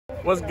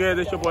What's good?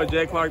 It's your boy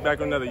Jay Clark back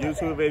with another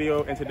YouTube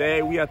video, and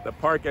today we at the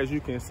park, as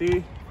you can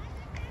see.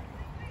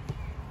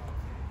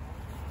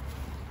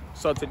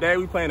 So today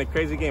we playing a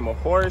crazy game of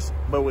horse,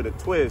 but with a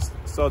twist.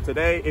 So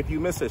today, if you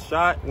miss a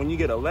shot, when you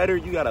get a letter,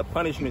 you got a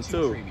punishment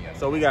too.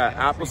 So we got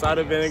apple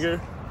cider vinegar,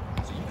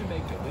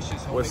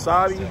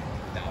 wasabi,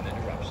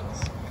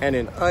 and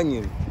an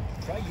onion.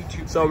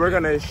 So we're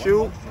gonna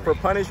shoot for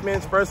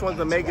punishments. First one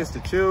to make is to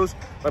choose.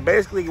 But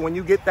basically, when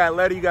you get that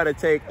letter, you gotta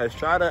take a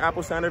shot of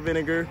apple cider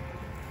vinegar,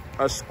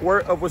 a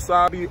squirt of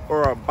wasabi,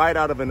 or a bite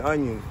out of an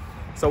onion.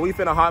 So we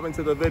finna hop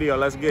into the video.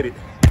 Let's get it.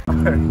 All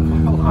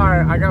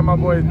right, I got my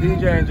boys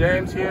DJ and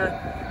James here.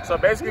 So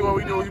basically what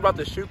we do is we about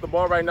to shoot the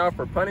ball right now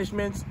for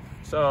punishments.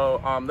 So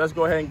let's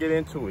go ahead and get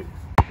into it.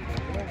 All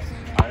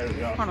right, here we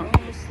go.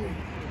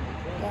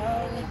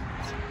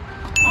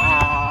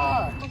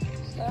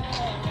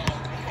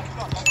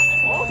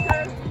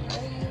 Okay.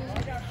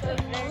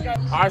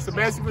 All right, so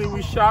basically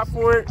we shot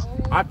for it.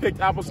 I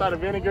picked apple cider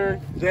vinegar,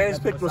 James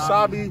picked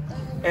wasabi,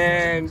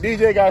 and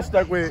DJ got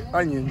stuck with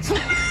onions.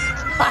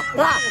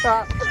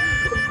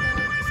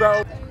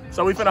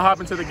 So we finna hop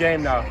into the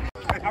game now.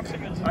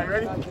 Are you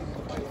ready?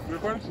 You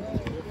recording?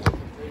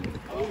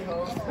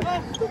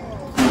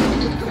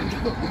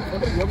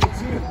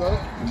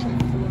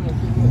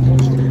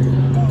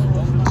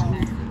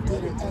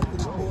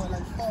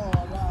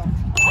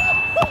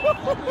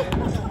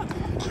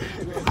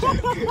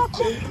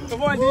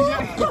 Come on, DJ.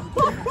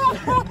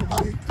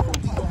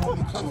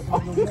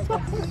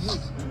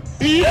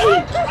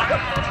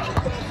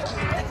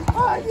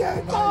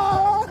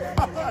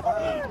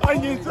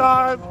 Onion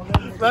time.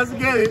 Let's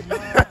get it.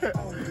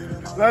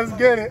 Let's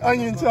get it.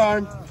 Onion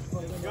time.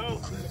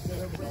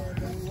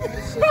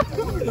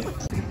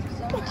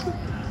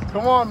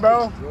 Come on,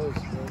 bro.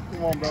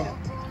 Come on, bro.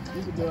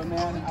 You can do it,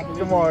 man.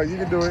 Come on, you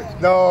can do it.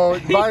 No,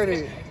 bite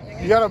it.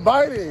 You gotta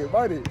bite it.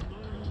 Bite it.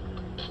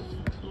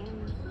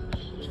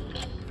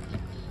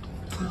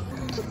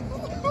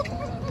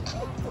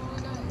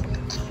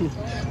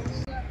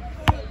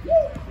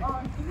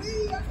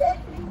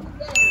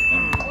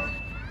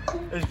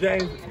 It's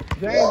James.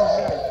 James.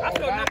 I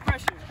feel no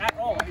pressure at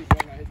all.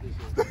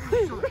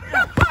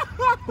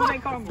 Who they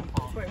call me?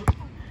 Wait,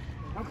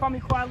 don't call me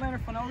Quiet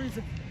Leonard for no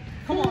reason.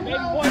 Come on, baby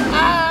boy.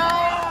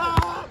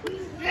 Ah!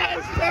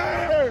 Yes,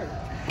 sir.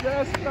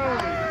 Yes,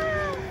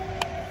 sir.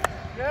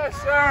 Yes,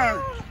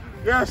 sir.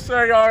 Yes,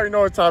 sir. Y'all already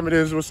know what time it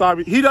is.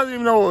 Wasabi. He doesn't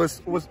even know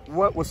what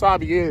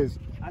wasabi is.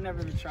 I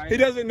never even tried. He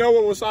doesn't know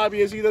what wasabi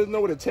is. He doesn't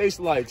know what it tastes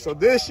like. So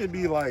this should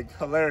be like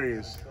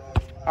hilarious.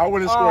 I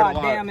wouldn't squirt a lot.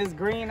 Oh damn, it's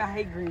green. I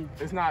hate green.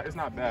 It's not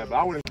bad, but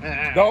I wouldn't.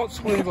 Don't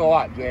squeeze a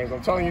lot, James.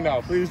 I'm telling you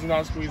now. Please do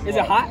not squeeze a lot. Is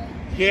it hot?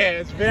 Yeah,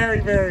 it's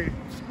very, very.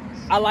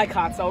 I like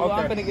hot, so Okay.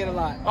 I'm gonna get a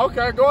lot.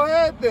 Okay, go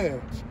ahead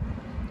then.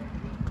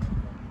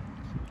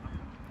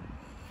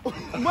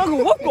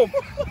 Welcome.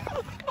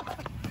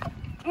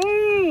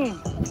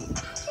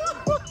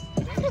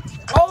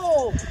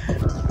 Oh.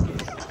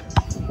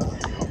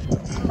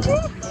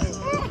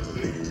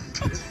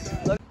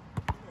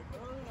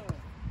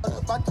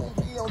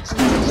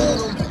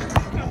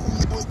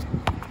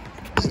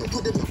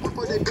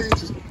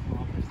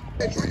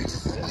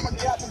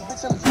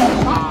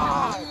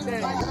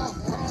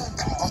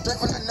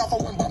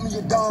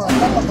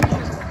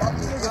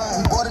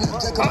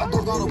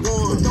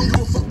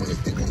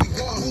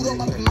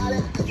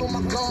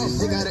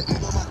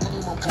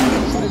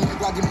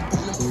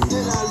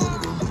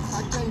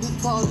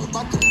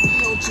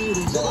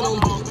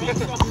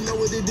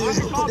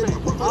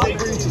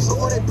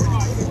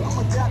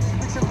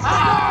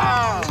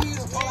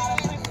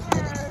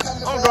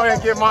 I'm going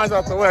to get mine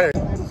out the way.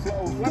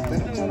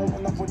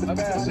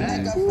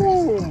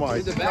 Oh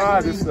my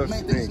God, this stuff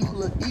stinks.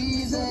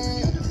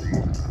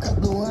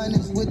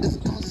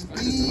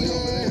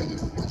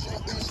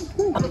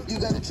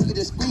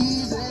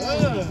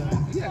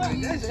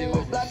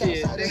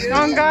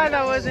 Oh God,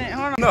 that wasn't.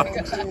 Hold on. No,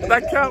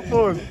 that cat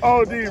was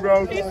OD,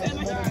 bro.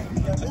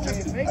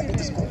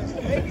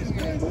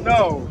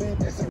 No.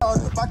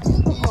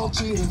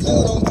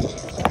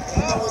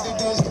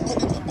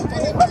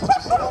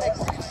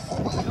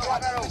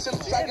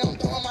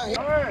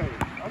 Hey,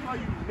 I thought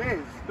you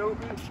missed,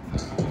 stupid.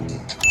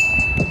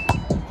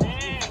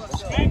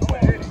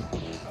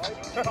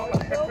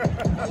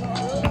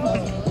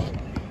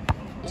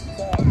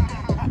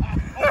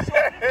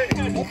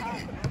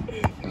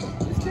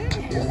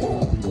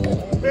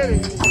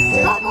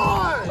 Come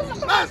on!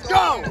 Let's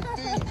go!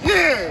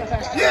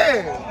 Yeah!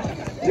 Yeah!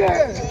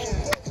 Yeah!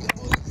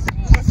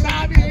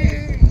 Wasabi!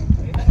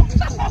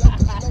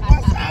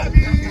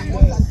 Wasabi!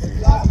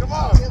 Come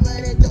on!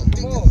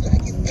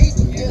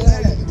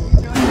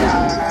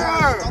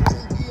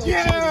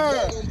 Yeah!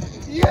 Yeah!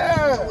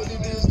 Yeah!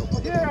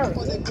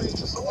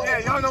 Yeah,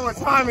 y'all know what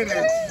time it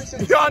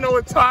is. Y'all know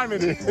what time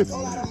it is.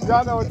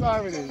 Y'all know what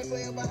time it is.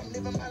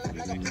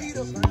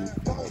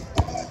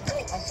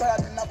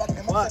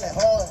 What?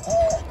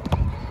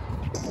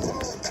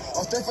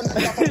 You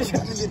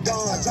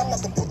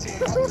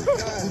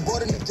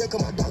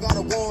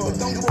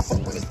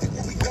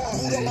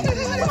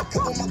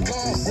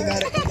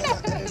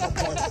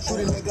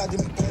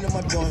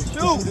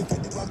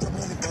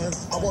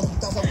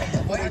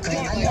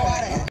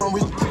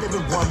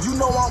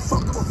know I'm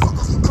fucking with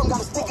fuckers. Come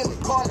got a stick in the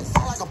car and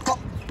sound like a pump.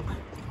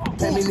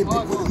 Pay me the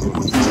big with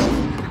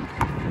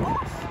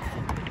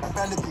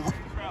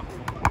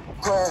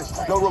crash,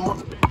 no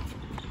remote.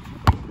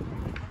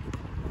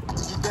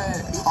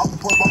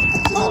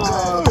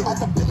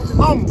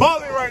 I'm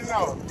balling right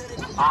now.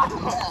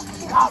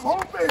 I'm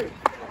hoping.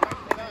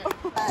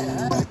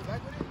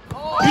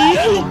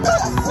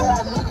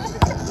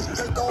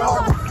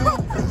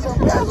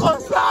 It's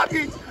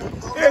wasabi.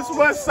 It's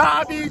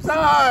wasabi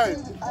time.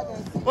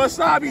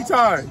 Wasabi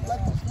time.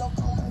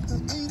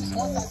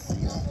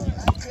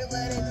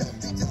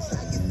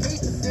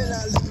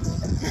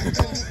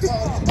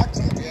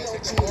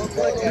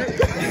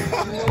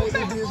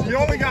 You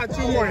only got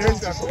 2 more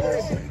hits after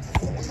this.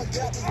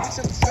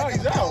 No, you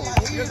don't.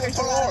 He has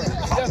H.O.R.S.E.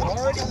 He has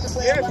R?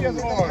 Yes, he has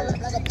R.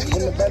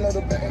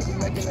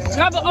 You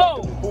have an O.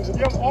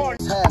 You have R.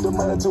 The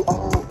money too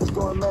old. It's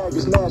going mad.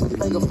 It's nasty.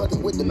 Finger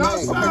fucking with the man. I'm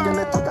making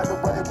it think I can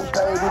wait to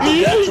pay.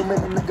 We got too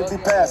many niggas be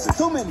passing.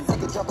 Too many.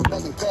 Fucking drop a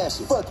bag and cash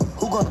it. Fuck it.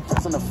 Who gonna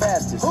press on the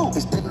fastest? Who?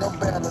 It's getting no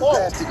better than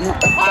plastic. New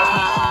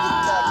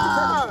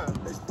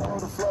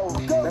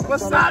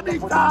Wasabi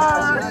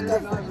time.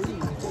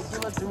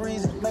 Give us the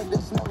reason. Make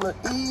this smaller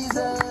easy.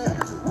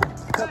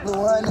 Couple of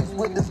hundreds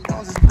with the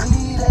stones is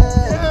bleeding.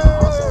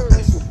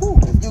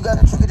 You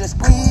got a trigger, just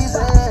squeeze it.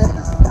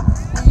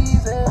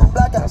 Squeeze it.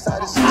 Black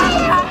outside the street.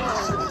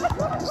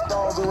 The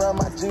stones around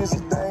my jeans,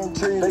 they ain't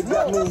treated. They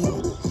got me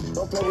heated.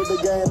 Don't play with the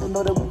game, they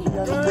know that we be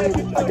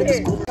undefeated. I get the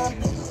school.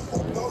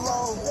 Go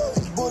long,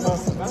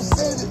 bullets,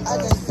 receive it. I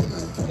can't see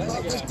it. My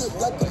wrist look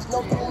like there's no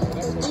room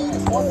to eat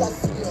it. Once I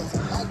see it,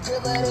 I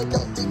give it, they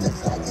don't think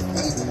it's like it's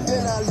easy.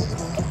 Then I leave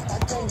it.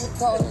 I can't get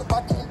caught up, I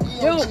can't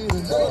be on cheating.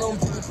 None of them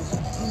people.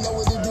 You know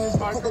what it is,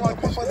 but put them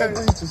up for their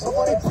breaches.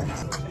 Before they breach.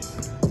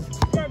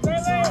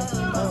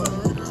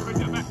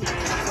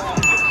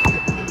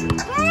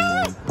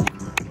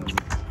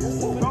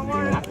 Don't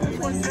worry, after this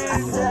one, Jay.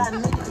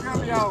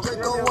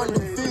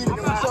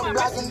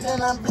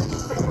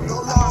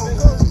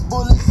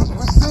 Bullets,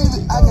 receive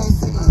it, I can't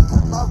see it.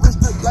 My wrist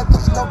look like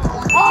there's no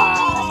room.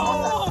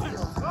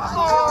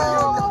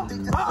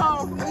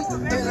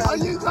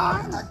 Onion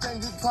time? I can't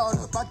get caught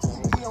up, I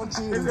can't be on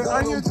cheating. Is it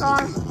onion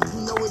time?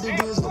 You know what it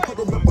is, but put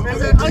them up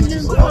Is it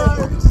onion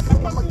time?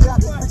 I'ma get out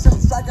this bitch, I'm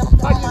striking, I'm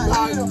throwing my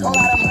heater. Whole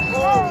lot of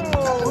money,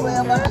 the way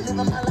I'm about to live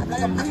my life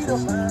like a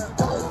freedom.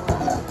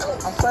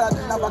 I swear I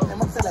did not walk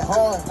them, I'm feeling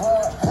hard.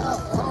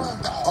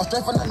 I'm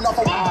straight from the north,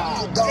 I want to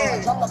be a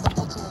gun. Drop out the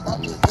boat, you about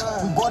to get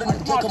done. We bought in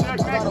the dick, I'm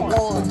got out of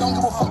war. Don't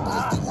give a fuck,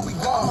 let's stick when we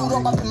gone. Moved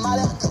up out the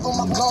mile, I'm took on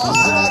my gun.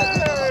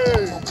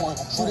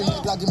 Shoot a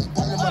nigga, give me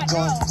gun in my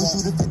gun. We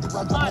shoot a 50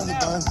 round gun in the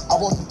gun. I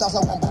want some thoughts,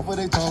 I want both of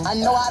their tongues. I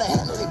know how to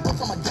handle it, but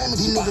from my damage,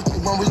 these niggas they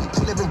run, really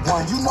kill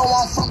everyone. You know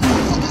I'm from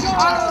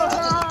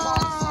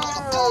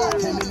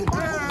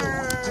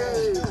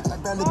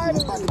I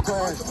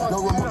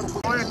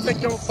want to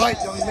take your bite,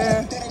 young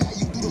man.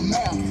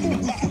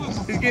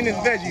 He's getting his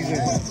veggies in.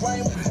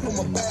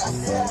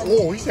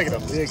 Oh, he's taking a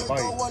big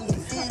bite.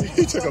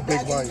 He took a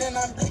big bite.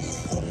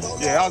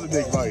 Yeah, that was a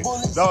big bite.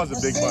 That was a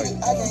big bite.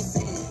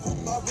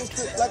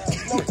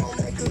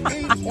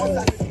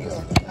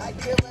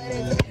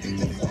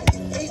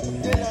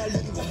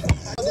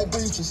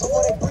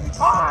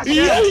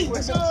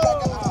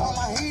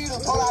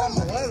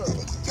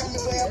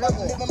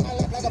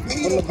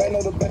 From the band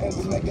of the band,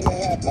 we making it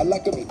happen. I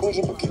like to be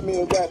bullshit, but keep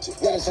me a ratchet.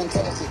 Yeah, it's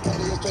fantastic.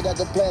 Candy is straight out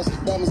the plastic.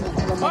 Diamonds look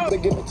good, I'm not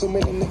gonna give it too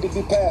many niggas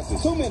be passing.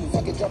 Too many.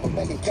 Fucking drop a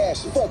bag and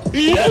cash it. Fuck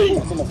it.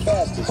 That's the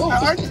fastest. No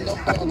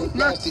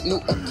plastic, new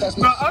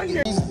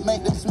attachment.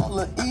 Make them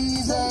smaller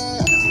easy.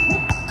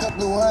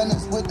 Couple of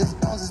hundreds with the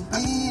stones is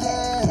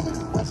bleeding.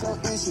 What's your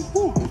issue?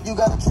 You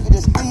got a trigger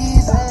that's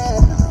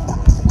squeezing.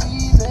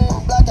 Squeezing.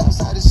 Black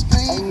outside the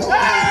street.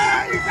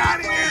 Hey, he's out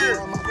of here.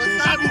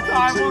 Wasabi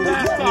time on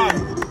that time.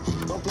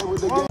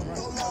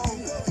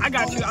 I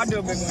got you. I'll do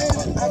a big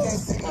one.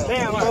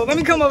 Damn, bro. Let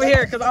me come over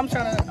here because I'm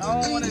trying to.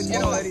 I don't want to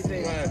get on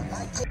anything.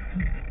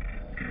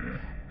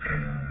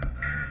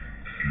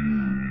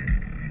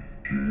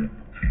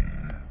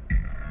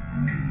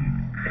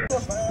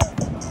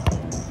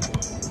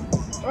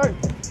 Hey.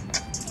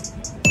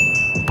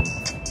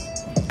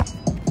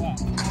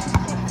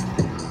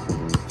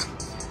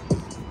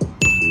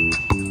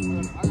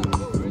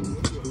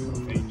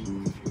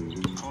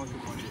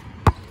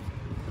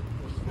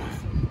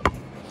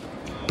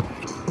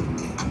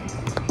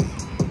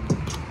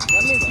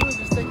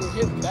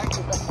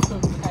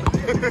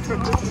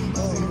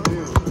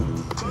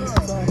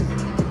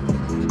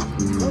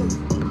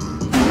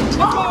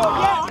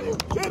 Oh, are you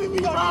kidding me,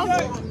 bro?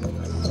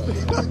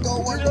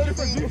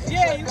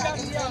 Yeah, you got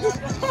me.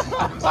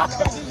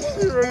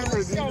 You ready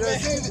for DJ?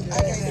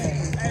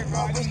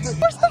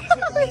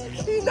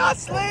 He's not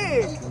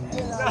slaying.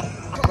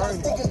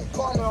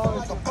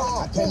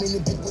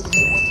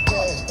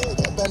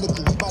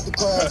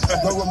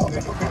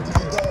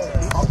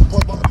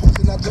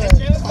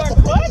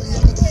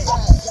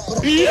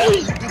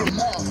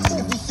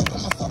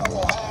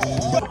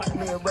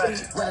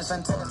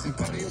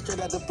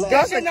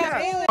 That's a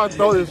cat. I'll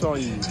throw this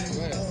on you.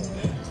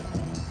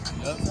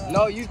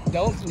 No, you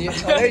don't. Oh,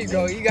 there you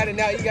go. You got it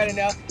now. You got it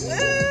now.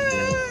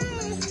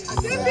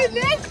 That'd be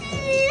nasty.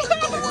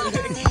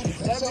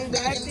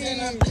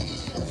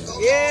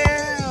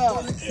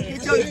 Yeah.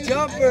 Get your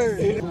jumper.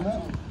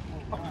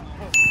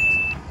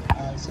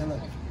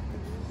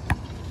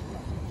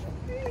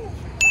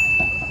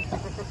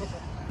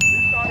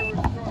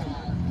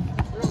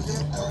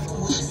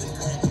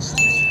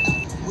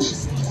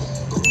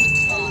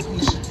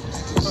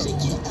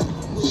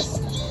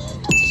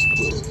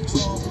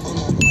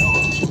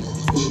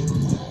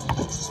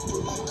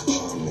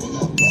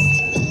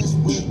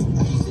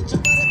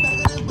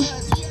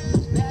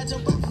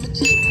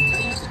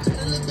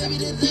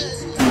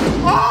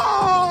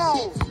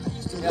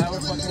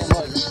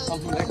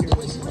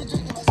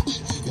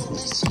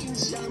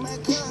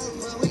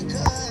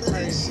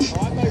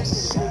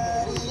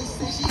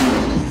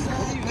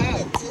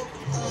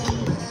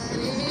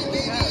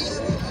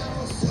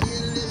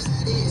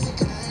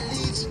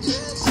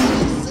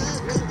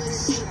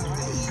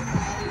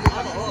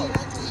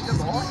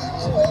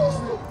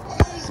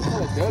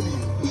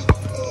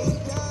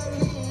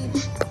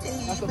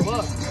 That's a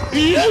buck.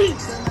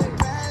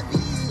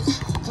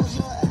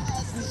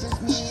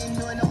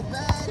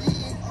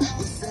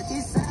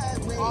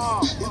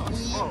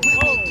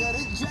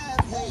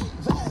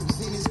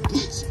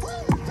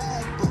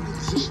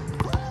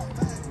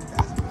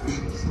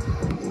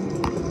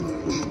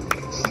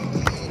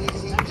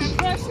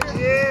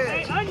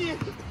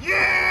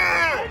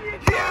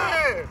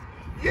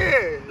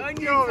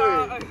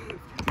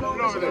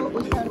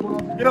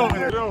 Get over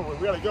there. Get over there.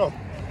 We gotta go.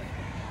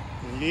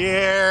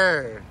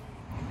 Yeah.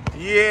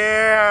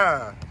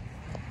 Yeah.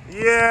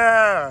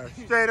 Yeah.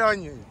 Straight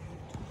onion.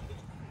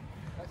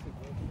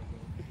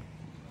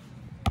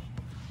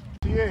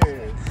 Yeah.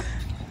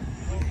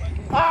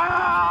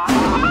 Ah!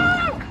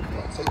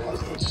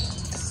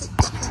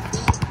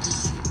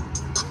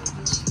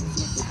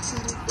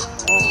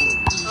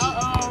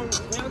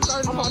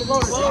 I'm about to go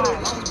to Florida.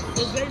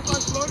 Is Jay's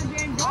first Florida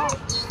game go?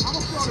 I'm a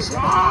Florida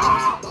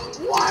guy.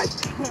 What?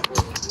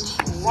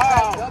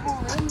 Wow. Double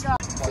rim guy.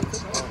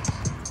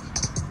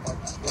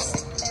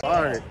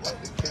 All right.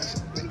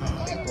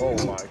 Oh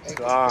my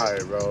God,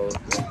 bro.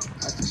 Look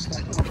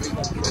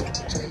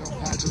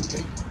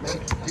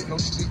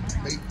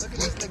at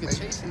this nigga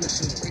chasing this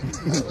shit.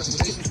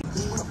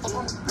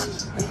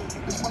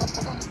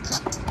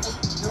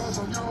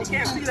 You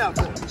can't see that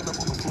ball. You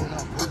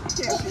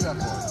can't see that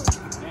ball.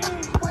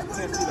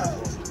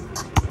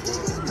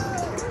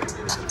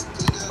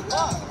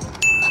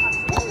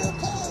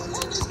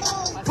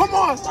 Come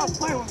on, stop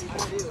playing with me.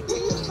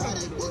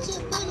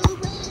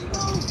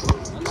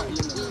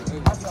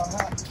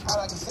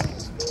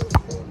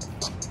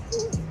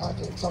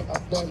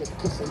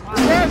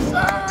 Yes,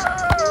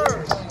 sir!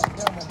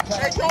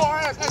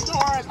 H.O.R.S.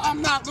 H.O.R.S.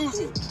 I'm not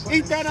losing.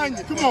 Eat that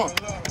onion. Come on.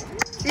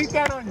 Eat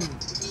that onion.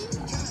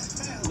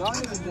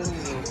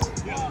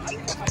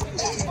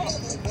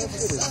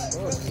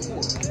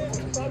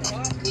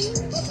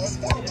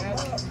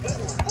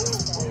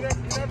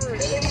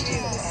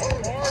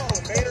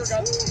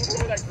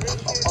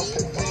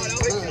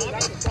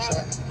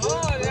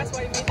 Oh, that's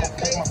why you made that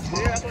face.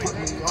 Yeah, that's why you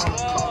made it.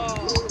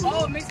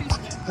 Oh, it makes it.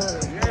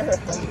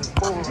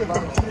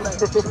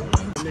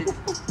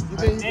 You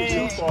think you can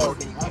shoot for it?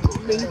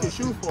 You think you can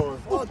shoot for it?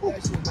 Fuck that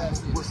shit,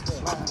 basket.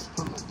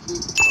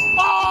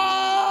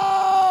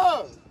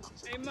 Oh!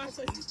 Hey,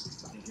 Marcel.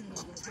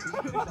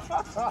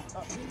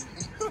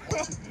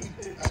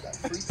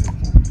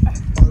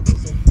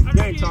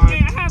 Game time.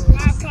 I have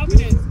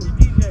confidence in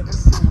DJ.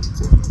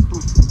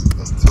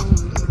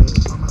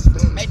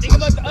 Hey, think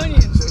about the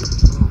onions.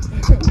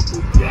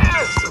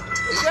 Yes!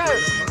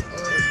 Yes!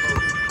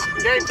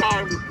 Game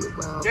time.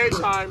 Game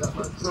time.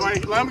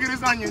 Wait, let him get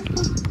his onion.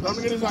 Let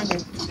him get his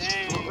onion.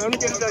 Dang. Let me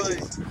get his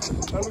onion.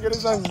 Let me get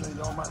his onion.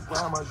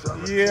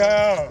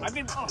 Yeah. I've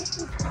been. Oh.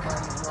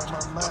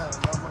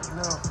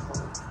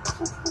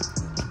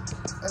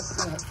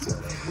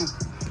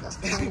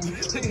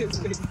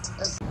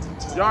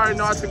 Y'all already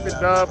know I took the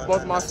dub.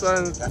 Both my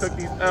sons took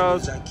these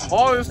L's.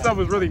 All this stuff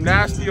was really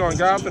nasty on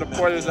God. I'm gonna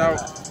pour this out.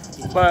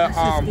 But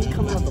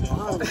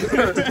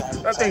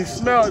that thing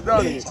smells,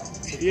 doesn't it?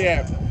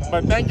 Yeah.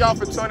 But thank y'all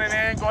for tuning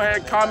in. Go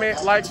ahead,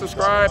 comment, like,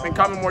 subscribe, and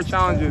comment more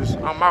challenges.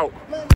 I'm out.